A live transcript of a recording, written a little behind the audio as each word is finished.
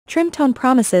Trimtone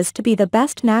promises to be the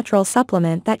best natural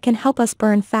supplement that can help us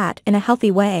burn fat in a healthy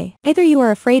way. Either you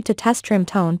are afraid to test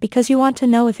Trimtone because you want to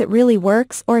know if it really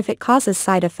works or if it causes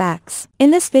side effects.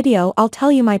 In this video I'll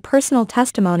tell you my personal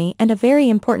testimony and a very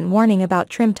important warning about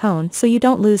Trimtone so you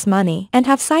don't lose money and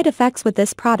have side effects with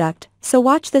this product. So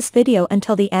watch this video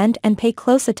until the end and pay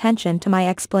close attention to my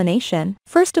explanation.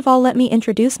 First of all, let me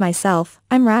introduce myself.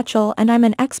 I'm Rachel and I'm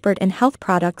an expert in health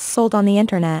products sold on the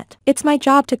internet. It's my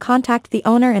job to contact the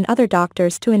owner and other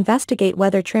doctors to investigate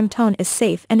whether Trimtone is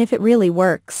safe and if it really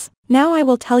works. Now I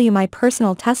will tell you my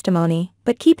personal testimony,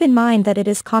 but keep in mind that it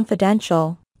is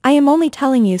confidential. I am only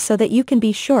telling you so that you can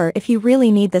be sure if you really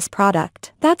need this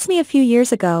product. That's me a few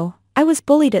years ago. I was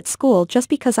bullied at school just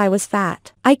because I was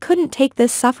fat. I couldn't take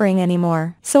this suffering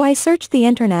anymore. So I searched the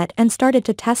internet and started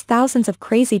to test thousands of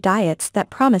crazy diets that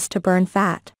promised to burn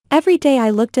fat. Every day I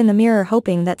looked in the mirror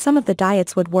hoping that some of the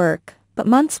diets would work, but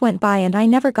months went by and I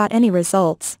never got any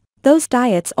results. Those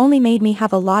diets only made me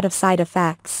have a lot of side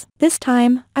effects. This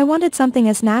time, I wanted something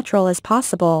as natural as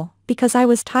possible, because I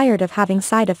was tired of having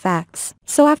side effects.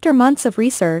 So after months of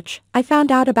research, I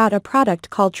found out about a product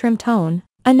called Trimtone,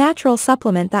 a natural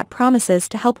supplement that promises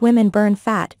to help women burn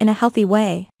fat in a healthy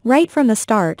way. Right from the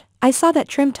start, I saw that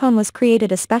Trimtone was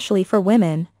created especially for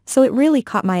women, so it really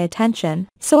caught my attention.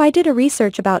 So I did a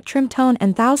research about Trimtone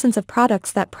and thousands of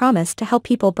products that promise to help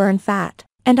people burn fat.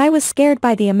 And I was scared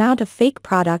by the amount of fake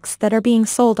products that are being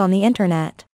sold on the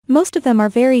internet. Most of them are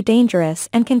very dangerous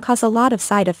and can cause a lot of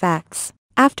side effects.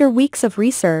 After weeks of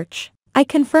research, I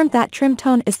confirmed that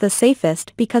Trimtone is the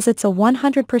safest because it's a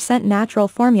 100% natural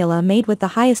formula made with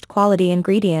the highest quality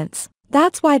ingredients.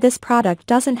 That's why this product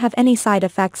doesn't have any side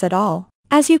effects at all.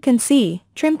 As you can see,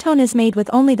 Trimtone is made with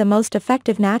only the most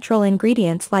effective natural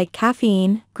ingredients like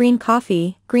caffeine, green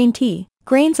coffee, green tea,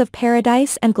 grains of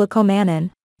paradise and glucomannan.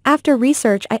 After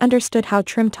research I understood how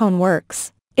Trimtone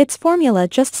works. Its formula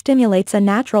just stimulates a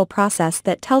natural process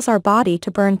that tells our body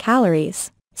to burn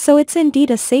calories. So it's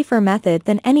indeed a safer method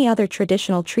than any other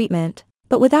traditional treatment,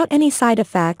 but without any side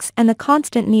effects and the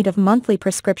constant need of monthly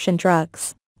prescription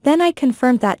drugs. Then I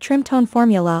confirmed that Trimtone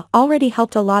formula already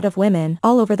helped a lot of women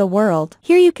all over the world.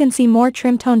 Here you can see more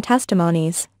Trimtone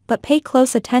testimonies, but pay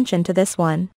close attention to this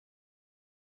one.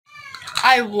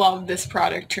 I love this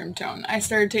product, Trimtone. I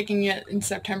started taking it in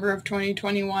September of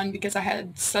 2021 because I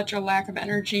had such a lack of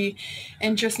energy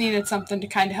and just needed something to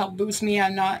kind of help boost me.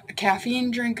 I'm not a caffeine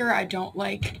drinker. I don't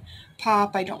like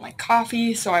pop. I don't like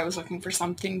coffee. So I was looking for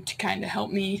something to kind of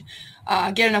help me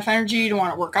get enough energy to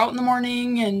want to work out in the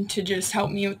morning and to just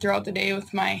help me throughout the day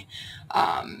with my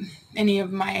any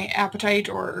of my appetite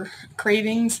or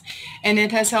cravings, and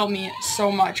it has helped me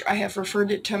so much. I have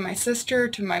referred it to my sister,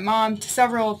 to my mom, to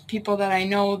several people that I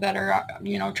know that are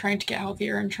trying to get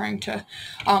healthier and trying to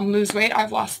lose weight.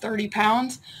 I've lost 30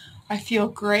 pounds. I feel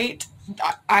great.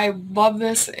 I love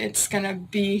this. It's gonna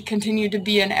continue to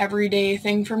be an everyday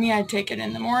thing for me. I take it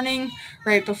in the morning,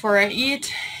 right before I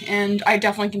eat, and I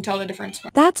definitely can tell the difference.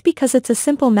 That's because it's a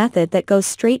simple method that goes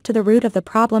straight to the root of the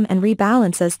problem and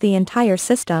rebalances the entire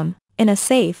system in a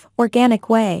safe, organic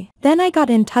way. Then I got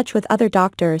in touch with other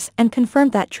doctors and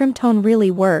confirmed that Trimtone really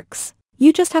works.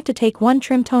 You just have to take one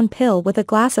Trimtone pill with a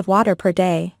glass of water per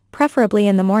day, preferably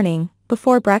in the morning,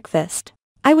 before breakfast.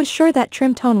 I was sure that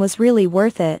Trimtone was really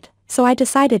worth it, so I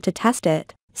decided to test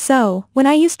it. So, when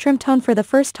I used Trimtone for the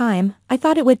first time, I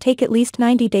thought it would take at least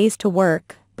 90 days to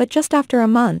work, but just after a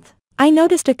month, I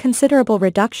noticed a considerable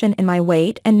reduction in my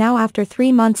weight, and now after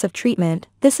 3 months of treatment,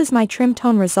 this is my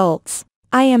Trimtone results.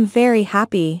 I am very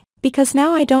happy, because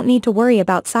now I don't need to worry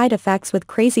about side effects with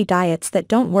crazy diets that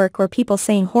don't work or people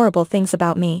saying horrible things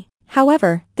about me.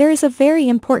 However, there is a very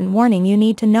important warning you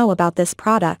need to know about this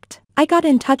product. I got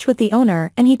in touch with the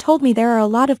owner and he told me there are a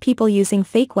lot of people using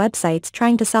fake websites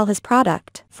trying to sell his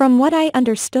product. From what I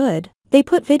understood, they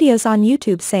put videos on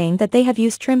YouTube saying that they have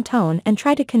used Trimtone and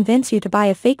try to convince you to buy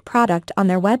a fake product on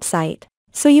their website.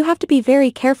 So you have to be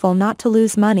very careful not to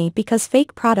lose money because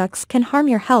fake products can harm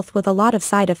your health with a lot of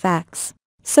side effects.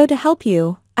 So to help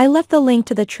you, I left the link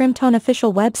to the Trimtone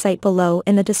official website below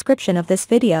in the description of this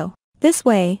video. This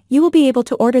way, you will be able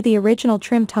to order the original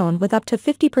Trimtone with up to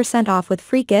 50% off with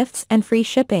free gifts and free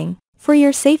shipping. For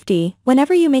your safety,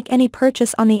 whenever you make any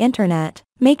purchase on the internet,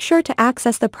 make sure to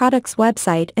access the product's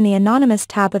website in the anonymous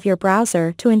tab of your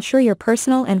browser to ensure your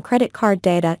personal and credit card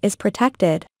data is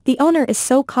protected. The owner is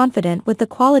so confident with the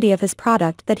quality of his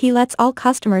product that he lets all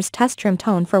customers test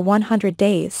Trimtone for 100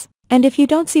 days. And if you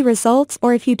don't see results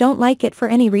or if you don't like it for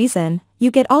any reason,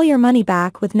 you get all your money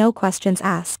back with no questions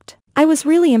asked. I was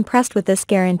really impressed with this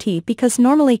guarantee because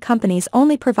normally companies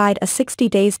only provide a 60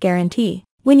 days guarantee.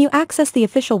 When you access the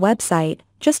official website,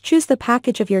 just choose the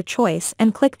package of your choice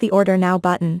and click the Order Now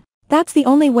button. That's the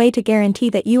only way to guarantee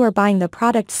that you are buying the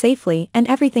product safely and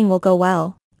everything will go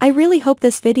well. I really hope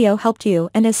this video helped you,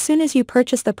 and as soon as you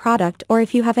purchase the product or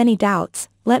if you have any doubts,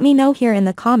 let me know here in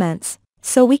the comments,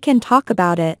 so we can talk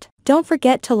about it. Don't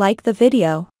forget to like the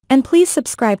video, and please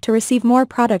subscribe to receive more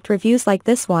product reviews like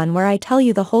this one where I tell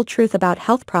you the whole truth about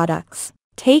health products.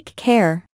 Take care.